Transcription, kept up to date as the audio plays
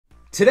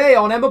Today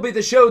on MLB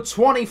the Show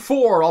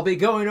 24, I'll be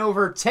going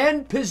over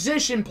 10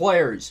 position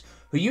players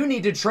who you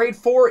need to trade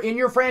for in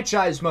your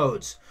franchise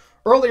modes.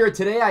 Earlier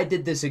today, I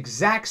did this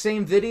exact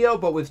same video,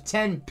 but with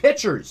 10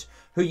 pitchers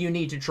who you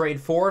need to trade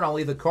for, and I'll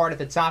leave the card at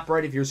the top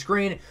right of your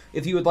screen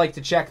if you would like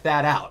to check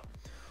that out.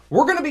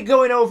 We're going to be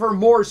going over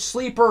more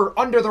sleeper,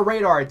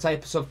 under-the-radar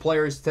types of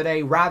players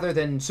today rather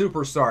than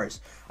superstars.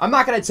 I'm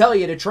not going to tell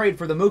you to trade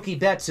for the Mookie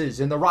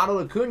Bettses and the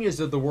Ronald Acuñas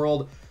of the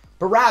world,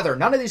 but rather,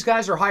 none of these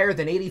guys are higher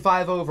than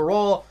 85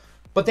 overall,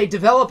 but they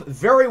develop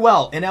very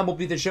well in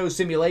MLB the Show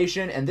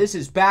simulation, and this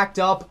is backed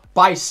up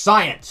by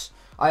science.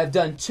 I have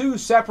done 2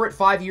 separate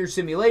 5-year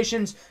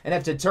simulations and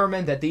have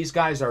determined that these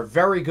guys are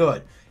very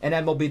good in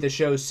MLB the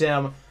Show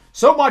sim.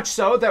 So much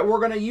so that we're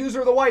going to use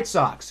the White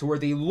Sox, who are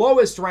the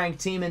lowest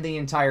ranked team in the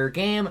entire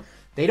game.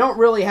 They don't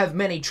really have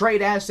many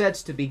trade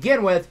assets to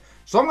begin with,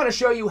 so I'm going to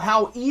show you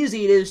how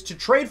easy it is to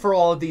trade for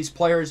all of these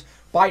players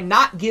by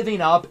not giving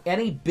up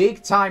any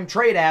big-time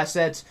trade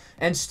assets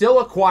and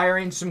still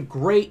acquiring some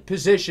great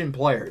position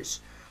players.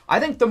 I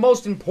think the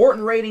most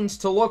important ratings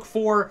to look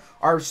for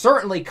are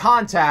certainly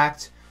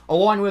contact,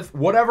 along with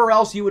whatever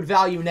else you would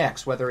value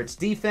next, whether it's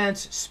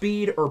defense,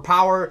 speed, or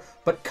power,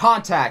 but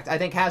contact, I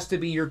think, has to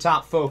be your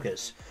top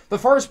focus. The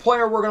first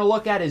player we're going to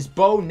look at is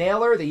Bo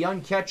Naylor, the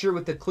young catcher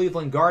with the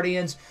Cleveland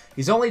Guardians.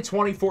 He's only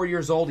 24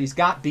 years old. He's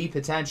got B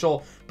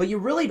potential, but you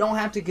really don't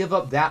have to give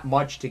up that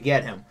much to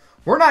get him.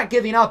 We're not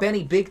giving up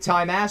any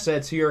big-time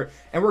assets here,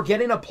 and we're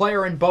getting a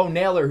player in Bo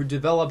Naylor who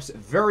develops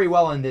very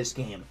well in this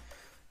game.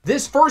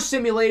 This first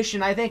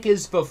simulation, I think,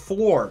 is the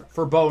floor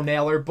for Bo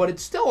Naylor, but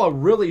it's still a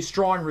really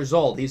strong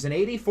result. He's an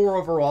 84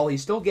 overall.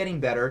 He's still getting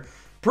better.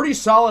 Pretty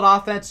solid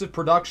offensive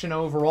production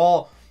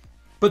overall,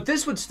 but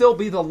this would still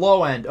be the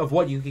low end of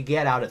what you could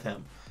get out of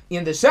him.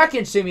 In the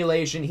second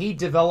simulation, he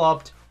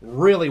developed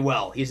really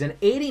well. He's an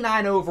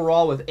 89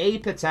 overall with A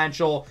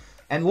potential,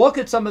 and look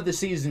at some of the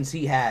seasons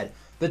he had.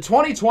 The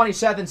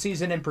 2027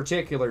 season in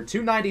particular,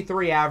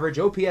 293 average,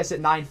 OPS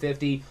at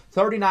 950,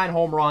 39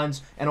 home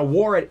runs, and a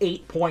WAR at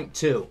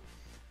 8.2.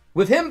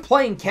 With him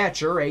playing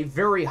catcher, a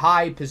very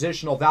high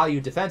positional value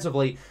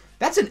defensively,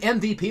 that's an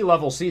MVP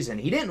level season.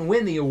 He didn't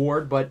win the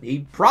award, but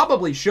he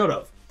probably should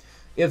have.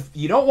 If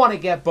you don't want to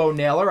get Bo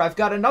Naylor, I've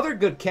got another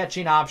good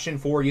catching option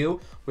for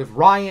you with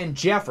Ryan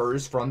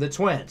Jeffers from the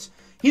Twins.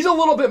 He's a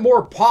little bit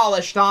more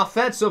polished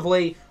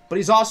offensively, but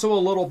he's also a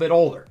little bit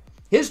older.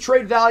 His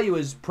trade value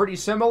is pretty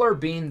similar,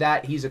 being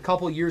that he's a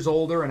couple years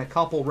older and a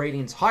couple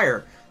ratings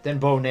higher than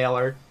Bo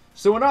Naylor.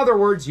 So in other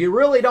words, you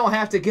really don't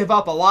have to give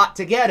up a lot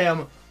to get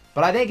him,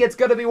 but I think it's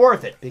going to be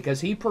worth it because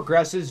he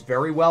progresses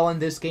very well in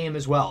this game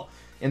as well.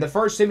 In the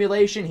first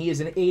simulation, he is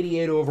an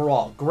 88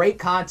 overall. Great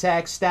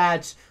contact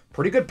stats,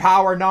 pretty good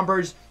power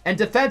numbers, and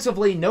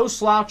defensively, no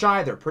slouch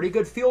either. Pretty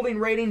good fielding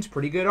ratings,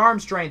 pretty good arm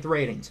strength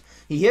ratings.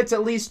 He hits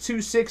at least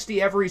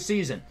 260 every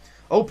season.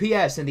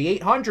 OPS in the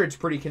 800s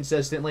pretty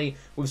consistently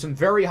with some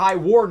very high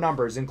WAR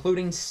numbers,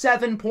 including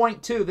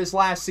 7.2 this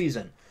last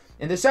season.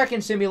 In the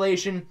second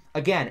simulation,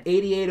 again,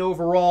 88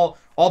 overall,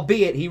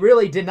 albeit he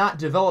really did not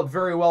develop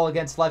very well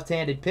against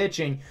left-handed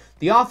pitching.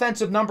 The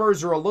offensive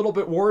numbers are a little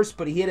bit worse,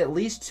 but he hit at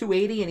least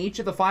 280 in each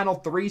of the final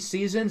 3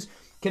 seasons.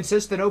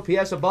 Consistent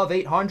OPS above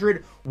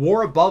 800,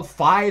 WAR above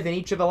 5 in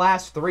each of the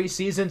last 3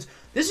 seasons.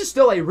 This is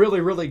still a really,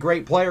 really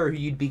great player who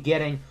you'd be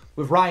getting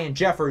with Ryan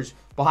Jeffers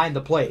behind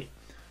the plate.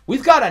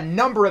 We've got a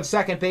number of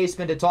second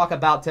basemen to talk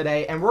about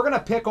today, and we're going to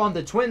pick on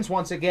the Twins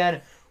once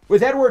again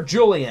with Edouard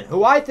Julien,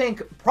 who I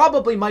think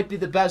probably might be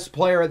the best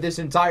player of this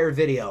entire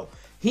video.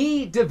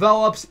 He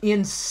develops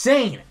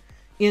insane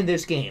in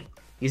this game.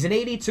 He's an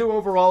 82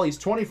 overall. He's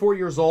 24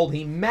 years old.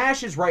 He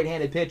mashes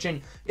right-handed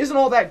pitching. Isn't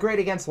all that great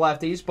against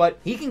lefties, but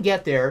he can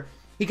get there.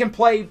 He can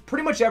play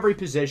pretty much every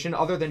position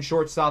other than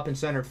shortstop and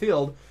center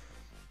field,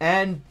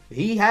 and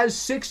he has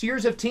 6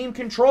 years of team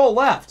control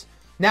left.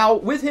 Now,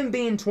 with him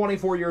being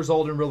 24 years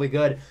old and really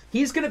good,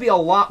 he's going to be a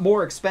lot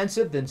more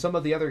expensive than some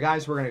of the other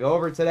guys we're going to go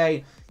over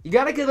today. You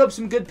got to give up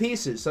some good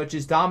pieces, such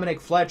as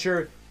Dominic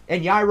Fletcher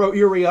and Jairo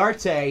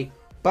Uriarte,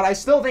 but I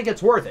still think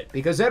it's worth it,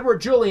 because Edouard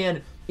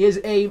Julien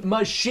is a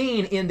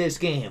machine in this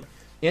game.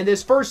 In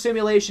this first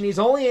simulation, he's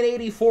only an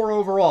 84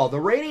 overall. The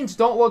ratings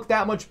don't look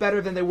that much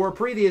better than they were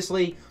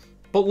previously,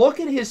 but look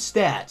at his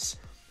stats.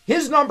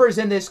 His numbers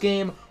in this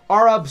game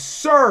are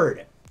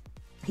absurd.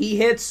 He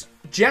hits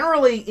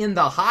generally in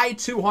the high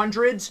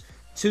 200s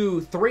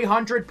to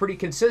 300 pretty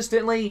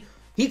consistently.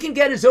 He can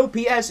get his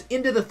OPS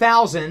into the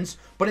thousands,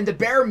 but in the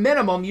bare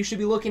minimum, you should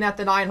be looking at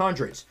the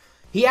 900s.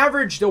 He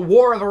averaged a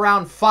WAR of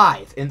around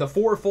 5 in the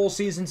 4 full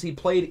seasons he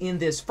played in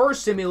this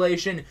first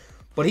simulation,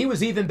 but he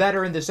was even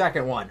better in the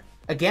second one.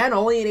 Again,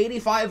 only an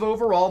 85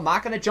 overall,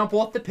 not going to jump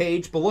off the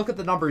page, but look at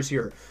the numbers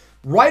here.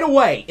 Right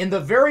away, in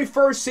the very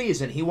first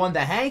season, he won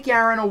the Hank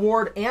Aaron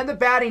Award and the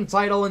batting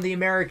title in the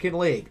American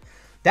League.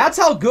 That's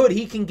how good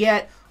he can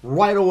get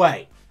right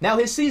away. Now,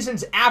 his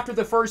seasons after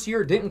the first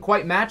year didn't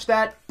quite match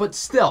that, but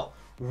still,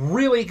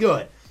 really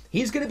good.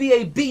 He's going to be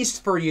a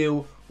beast for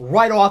you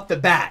right off the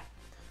bat.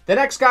 The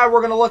next guy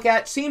we're going to look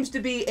at seems to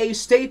be a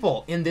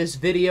staple in this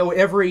video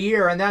every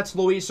year, and that's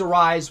Luis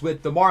Arraez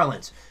with the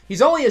Marlins.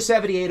 He's only a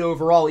 78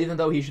 overall, even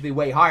though he should be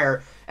way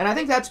higher, and I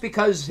think that's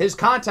because his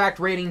contact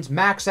ratings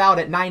max out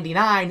at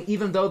 99,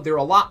 even though they're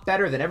a lot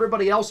better than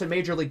everybody else in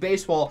Major League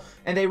Baseball,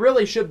 and they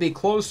really should be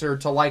closer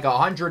to like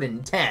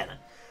 110.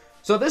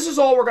 So this is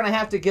all we're going to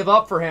have to give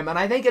up for him, and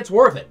I think it's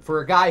worth it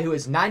for a guy who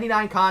has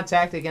 99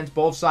 contact against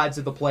both sides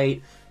of the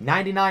plate,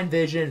 99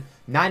 vision,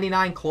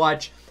 99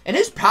 clutch, and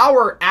his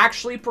power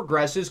actually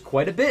progresses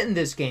quite a bit in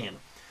this game.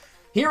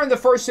 Here in the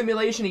first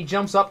simulation, he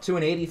jumps up to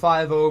an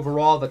 85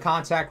 overall. The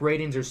contact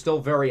ratings are still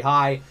very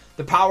high.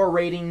 The power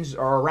ratings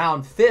are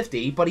around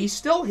 50, but he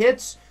still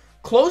hits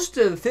close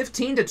to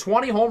 15 to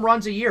 20 home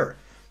runs a year.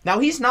 Now,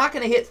 he's not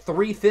going to hit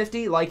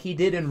 350 like he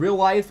did in real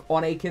life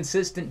on a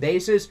consistent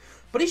basis,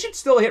 but he should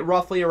still hit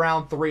roughly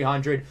around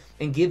 300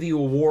 and give you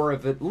a WAR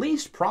of at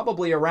least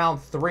probably around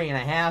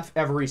 3.5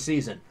 every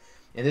season.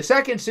 In the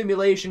second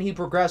simulation, he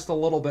progressed a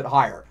little bit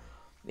higher.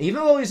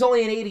 Even though he's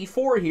only an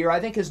 84 here, I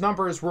think his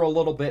numbers were a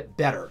little bit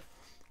better.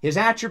 His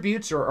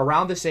attributes are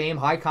around the same: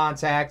 high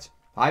contact,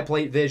 high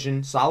plate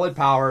vision, solid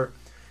power.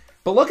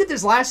 But look at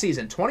this last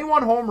season,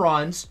 21 home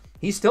runs.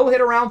 He still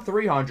hit around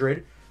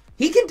 300.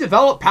 He can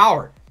develop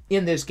power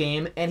in this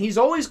game, and he's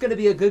always going to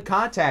be a good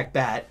contact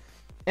bat.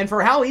 And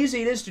for how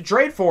easy it is to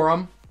trade for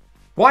him,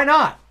 why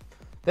not?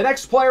 The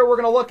next player we're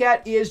going to look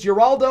at is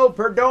Geraldo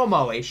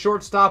Perdomo, a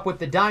shortstop with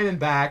the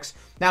Diamondbacks.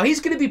 Now, he's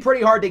going to be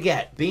pretty hard to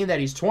get, being that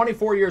he's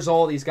 24 years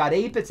old. He's got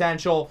A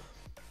potential,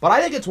 but I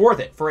think it's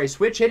worth it for a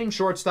switch-hitting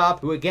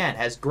shortstop who, again,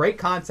 has great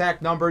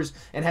contact numbers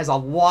and has a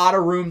lot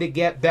of room to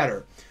get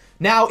better.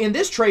 Now, in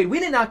this trade, we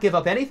did not give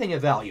up anything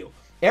of value.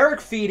 Eric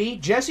Feedy,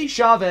 Jesse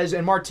Chavez,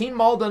 and Martin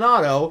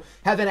Maldonado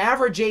have an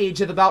average age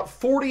of about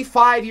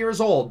 45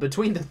 years old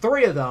between the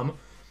three of them,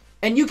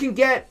 and you can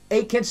get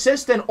a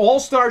consistent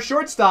all-star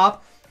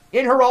shortstop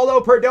in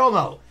Geraldo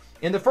Perdomo.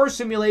 In the first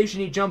simulation,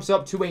 he jumps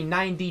up to a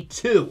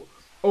 92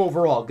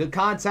 overall. Good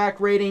contact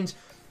ratings.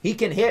 He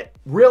can hit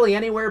really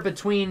anywhere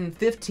between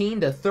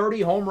 15 to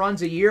 30 home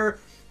runs a year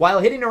while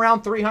hitting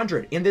around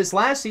 300. In this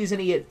last season,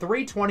 he hit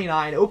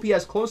 329,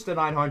 OPS close to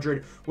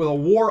 900 with a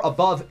WAR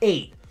above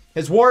 8.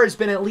 His WAR has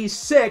been at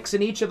least 6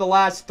 in each of the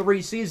last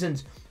 3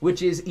 seasons,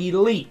 which is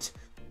elite.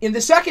 In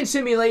the second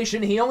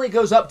simulation, he only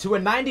goes up to a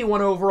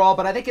 91 overall,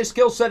 but I think his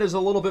skill set is a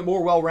little bit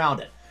more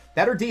well-rounded.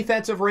 Better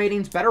defensive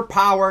ratings, better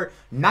power,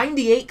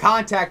 98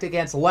 contact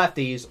against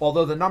lefties,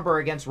 although the number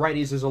against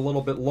righties is a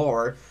little bit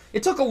lower.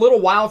 It took a little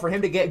while for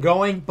him to get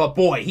going, but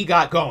boy, he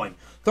got going.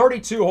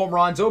 32 home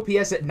runs,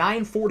 OPS at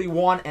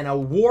 941, and a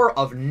WAR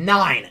of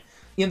 9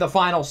 in the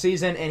final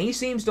season, and he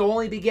seems to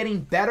only be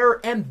getting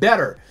better and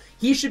better.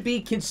 He should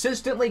be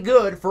consistently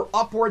good for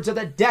upwards of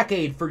a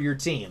decade for your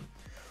team.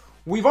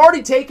 We've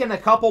already taken a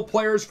couple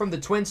players from the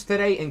Twins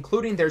today,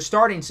 including their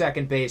starting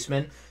second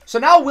baseman. So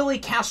now Willie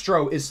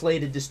Castro is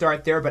slated to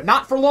start there, but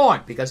not for long,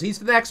 because he's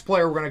the next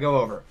player we're going to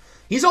go over.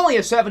 He's only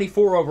a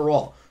 74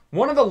 overall.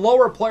 One of the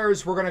lower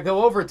players we're going to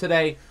go over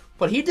today,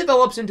 but he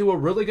develops into a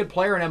really good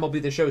player in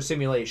MLB the Show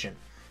simulation.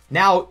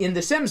 Now, in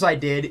the sims I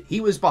did,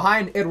 he was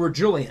behind Edward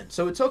Julian,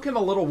 so it took him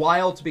a little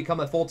while to become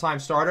a full-time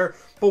starter,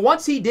 but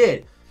once he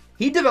did,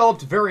 he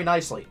developed very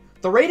nicely.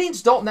 The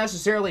ratings don't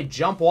necessarily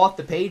jump off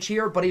the page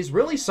here, but he's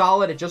really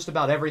solid at just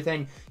about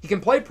everything. He can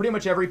play pretty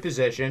much every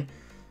position,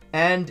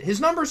 and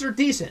his numbers are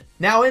decent.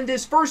 Now, in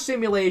this first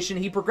simulation,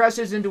 he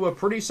progresses into a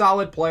pretty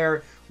solid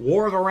player,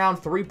 WAR of around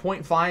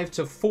 3.5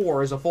 to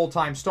 4 as a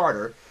full-time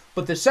starter,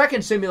 but the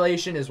second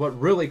simulation is what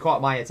really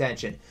caught my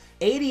attention.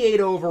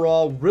 88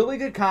 overall, really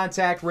good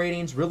contact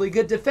ratings, really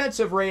good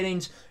defensive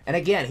ratings, and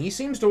again, he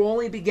seems to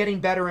only be getting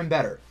better and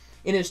better.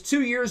 In his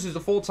 2 years as a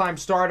full-time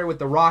starter with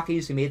the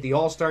Rockies, he made the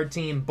All-Star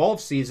team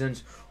both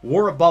seasons,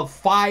 WAR above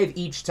 5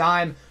 each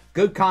time,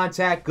 good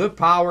contact, good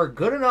power,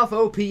 good enough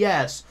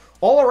OPS,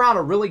 all around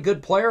a really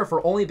good player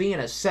for only being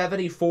a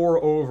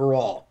 74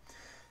 overall.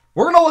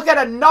 We're going to look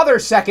at another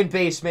second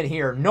baseman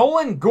here,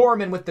 Nolan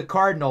Gorman with the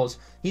Cardinals.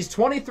 He's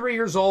 23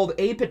 years old,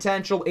 A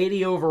potential,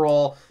 80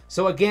 overall,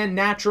 so again,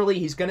 naturally,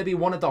 he's going to be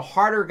one of the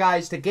harder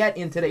guys to get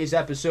in today's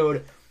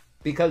episode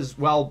because,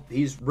 well,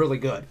 he's really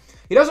good.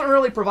 He doesn't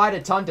really provide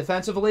a ton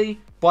defensively,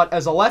 but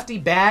as a lefty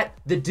bat,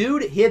 the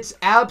dude hits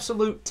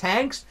absolute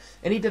tanks,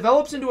 and he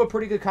develops into a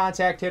pretty good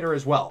contact hitter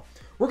as well.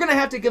 We're going to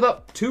have to give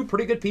up 2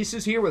 pretty good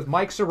pieces here with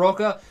Mike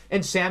Soroka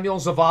and Samuel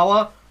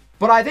Zavala,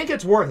 but I think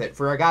it's worth it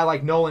for a guy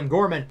like Nolan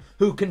Gorman,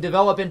 who can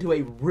develop into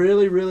a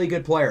really, really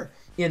good player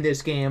in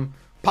this game,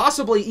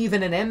 possibly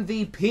even an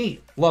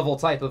MVP level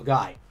type of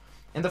guy.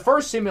 In the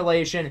first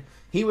simulation,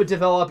 he would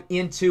develop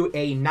into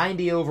a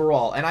 90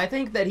 overall, and I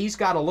think that he's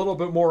got a little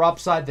bit more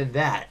upside than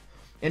that.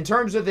 In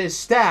terms of his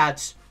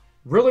stats,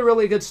 really,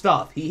 really good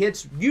stuff. He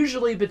hits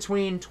usually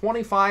between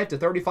 25 to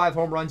 35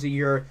 home runs a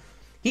year.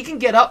 He can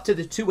get up to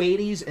the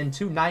 280s and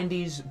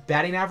 290s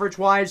batting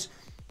average-wise,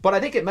 but I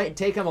think it might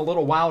take him a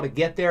little while to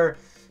get there.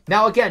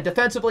 Now, again,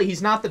 defensively,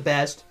 he's not the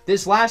best.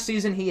 This last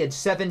season, he had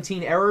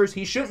 17 errors.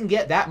 He shouldn't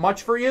get that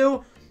much for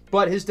you,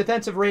 but his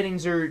defensive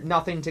ratings are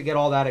nothing to get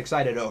all that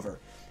excited over.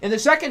 In the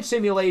second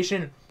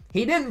simulation,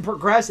 He didn't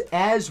progress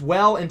as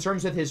well in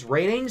terms of his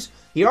ratings.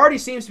 He already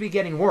seems to be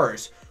getting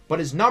worse, but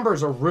his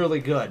numbers are really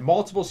good.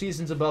 Multiple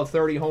seasons above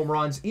 30 home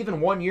runs,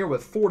 even one year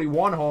with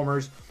 41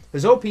 homers.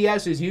 His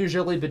OPS is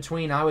usually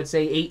between, I would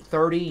say,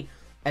 830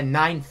 and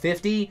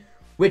 950,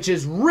 which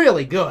is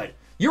really good.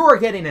 You are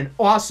getting an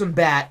awesome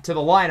bat to the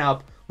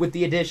lineup with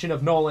the addition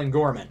of Nolan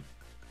Gorman.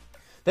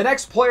 The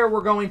next player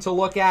we're going to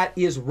look at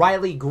is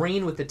Riley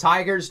Green with the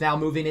Tigers, now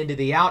moving into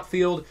the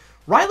outfield.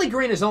 Riley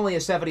Green is only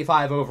a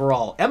 75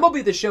 overall.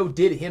 MLB The Show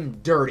did him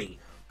dirty,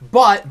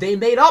 but they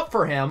made up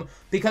for him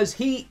because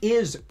he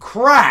is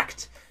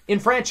cracked in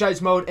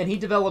franchise mode and he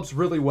develops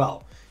really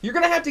well. You're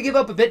going to have to give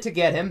up a bit to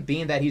get him,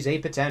 being that he's a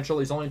potential.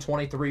 He's only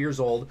 23 years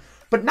old,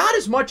 but not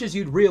as much as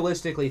you'd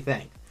realistically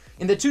think.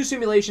 In the 2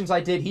 simulations I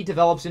did, he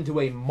develops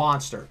into a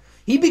monster.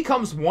 He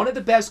becomes one of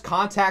the best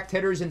contact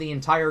hitters in the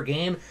entire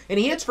game, and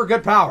he hits for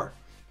good power.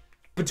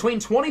 Between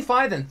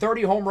 25 and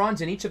 30 home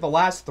runs in each of the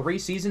last 3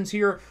 seasons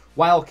here,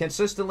 while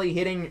consistently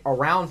hitting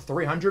around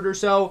 300 or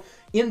so.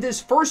 In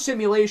this first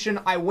simulation,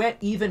 I went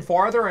even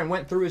farther and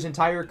went through his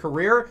entire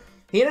career.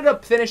 He ended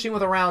up finishing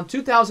with around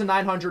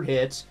 2,900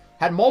 hits,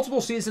 had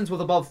multiple seasons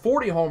with above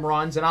 40 home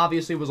runs, and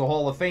obviously was a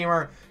Hall of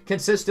Famer,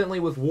 consistently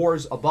with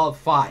WARs above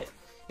 5.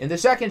 In the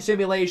second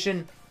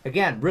simulation,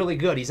 again, really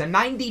good. He's a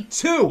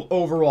 92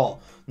 overall.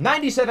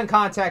 97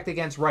 contact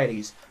against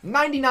righties,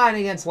 99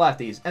 against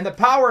lefties, and the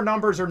power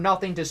numbers are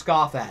nothing to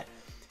scoff at.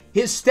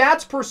 His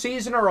stats per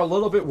season are a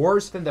little bit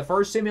worse than the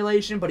first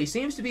simulation, but he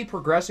seems to be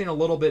progressing a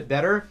little bit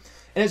better.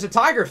 And as a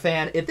Tiger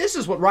fan, if this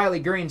is what Riley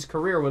Green's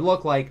career would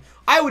look like,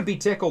 I would be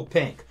tickled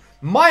pink.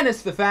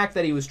 Minus the fact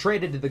that he was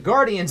traded to the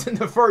Guardians in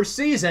the first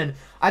season,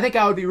 I think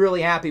I would be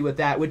really happy with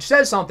that, which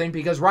says something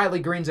because Riley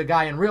Green's a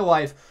guy in real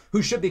life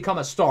who should become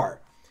a star.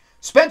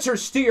 Spencer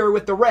Steer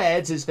with the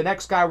Reds is the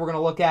next guy we're going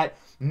to look at.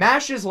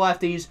 Mashes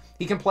lefties.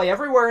 He can play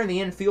everywhere in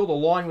the infield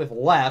along with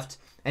left,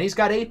 and he's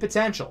got A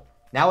potential.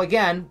 Now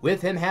again,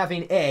 with him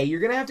having A, you're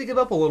going to have to give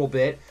up a little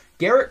bit.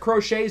 Garrett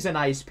Crochet's a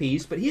nice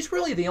piece, but he's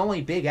really the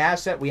only big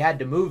asset we had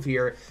to move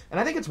here, and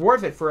I think it's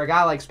worth it for a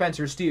guy like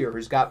Spencer Steer,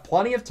 who's got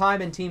plenty of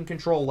time and team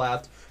control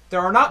left. There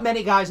are not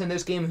many guys in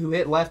this game who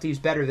hit lefties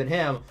better than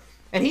him,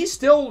 and he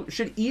still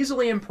should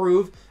easily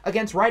improve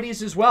against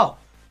righties as well.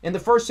 In the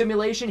first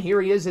simulation,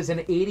 here he is as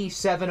an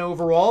 87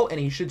 overall, and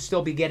he should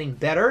still be getting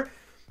better.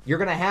 You're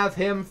going to have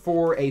him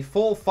for a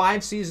full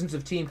 5 seasons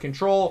of team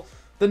control.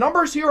 The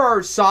numbers here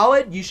are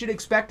solid. You should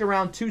expect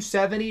around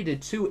 270 to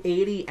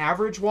 280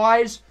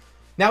 average-wise.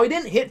 Now, he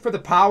didn't hit for the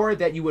power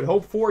that you would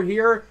hope for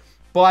here,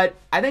 but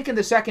I think in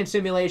the second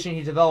simulation,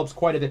 he develops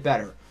quite a bit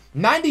better.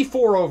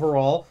 94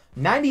 overall,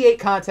 98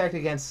 contact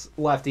against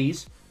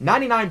lefties,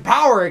 99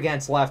 power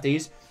against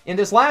lefties. In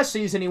this last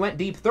season, he went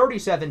deep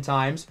 37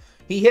 times.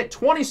 He hit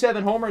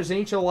 27 homers in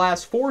each of the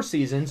last 4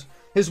 seasons.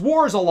 His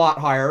WAR is a lot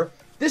higher.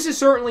 This is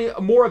certainly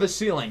more of a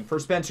ceiling for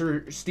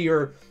Spencer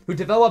Steer, who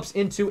develops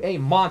into a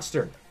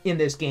monster in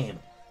this game.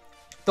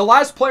 The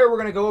last player we're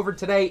going to go over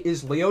today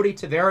is Leody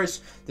Taveras,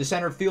 the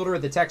center fielder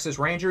of the Texas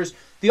Rangers.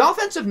 The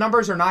offensive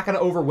numbers are not going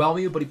to overwhelm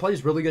you, but he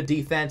plays really good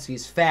defense.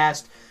 He's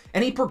fast,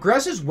 and he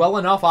progresses well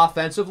enough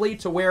offensively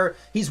to where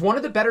he's one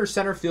of the better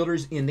center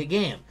fielders in the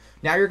game.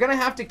 Now, you're going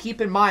to have to keep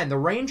in mind the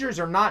Rangers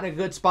are not in a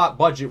good spot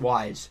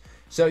budget-wise.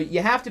 So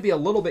you have to be a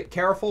little bit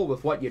careful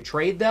with what you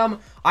trade them.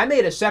 I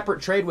made a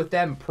separate trade with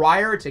them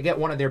prior to get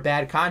one of their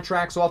bad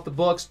contracts off the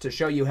books to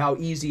show you how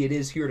easy it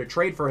is here to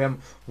trade for him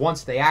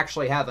once they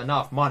actually have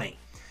enough money.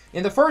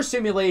 In the first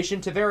simulation,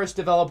 Taveras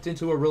developed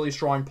into a really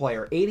strong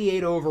player.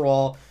 88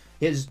 overall.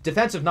 His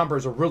defensive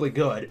numbers are really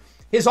good.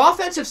 His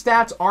offensive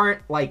stats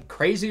aren't like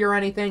crazy or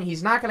anything.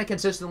 He's not going to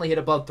consistently hit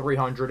above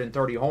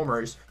 330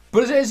 homers.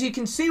 But as you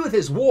can see with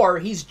his WAR,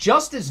 he's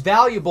just as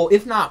valuable,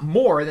 if not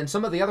more, than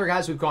some of the other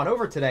guys we've gone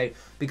over today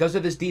because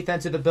of his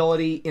defensive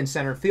ability in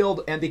center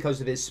field and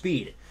because of his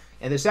speed.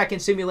 In the second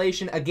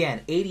simulation,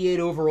 again, 88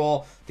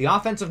 overall. The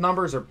offensive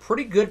numbers are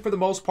pretty good for the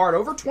most part.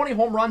 Over 20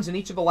 home runs in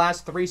each of the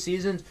last 3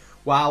 seasons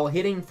while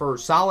hitting for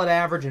solid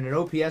average and an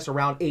OPS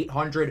around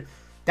 800.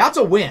 That's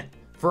a win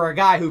for a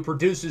guy who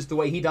produces the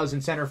way he does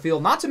in center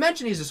field. Not to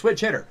mention he's a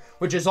switch hitter,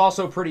 which is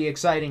also pretty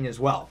exciting as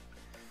well.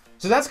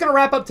 So that's going to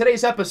wrap up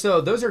today's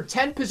episode. Those are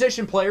 10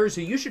 position players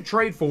who you should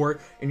trade for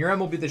in your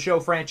MLB The Show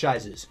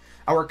franchises.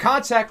 Our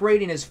contact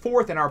rating is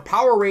 4th and our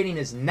power rating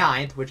is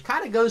 9th, which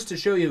kind of goes to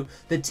show you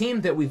the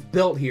team that we've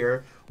built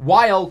here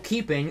while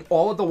keeping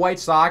all of the White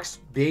Sox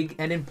big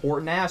and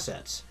important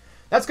assets.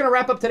 That's going to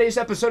wrap up today's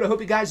episode. I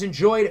hope you guys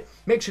enjoyed.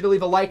 Make sure to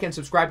leave a like and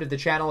subscribe to the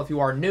channel if you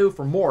are new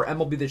for more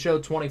MLB The Show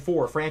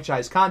 24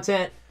 franchise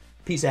content.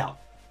 Peace out.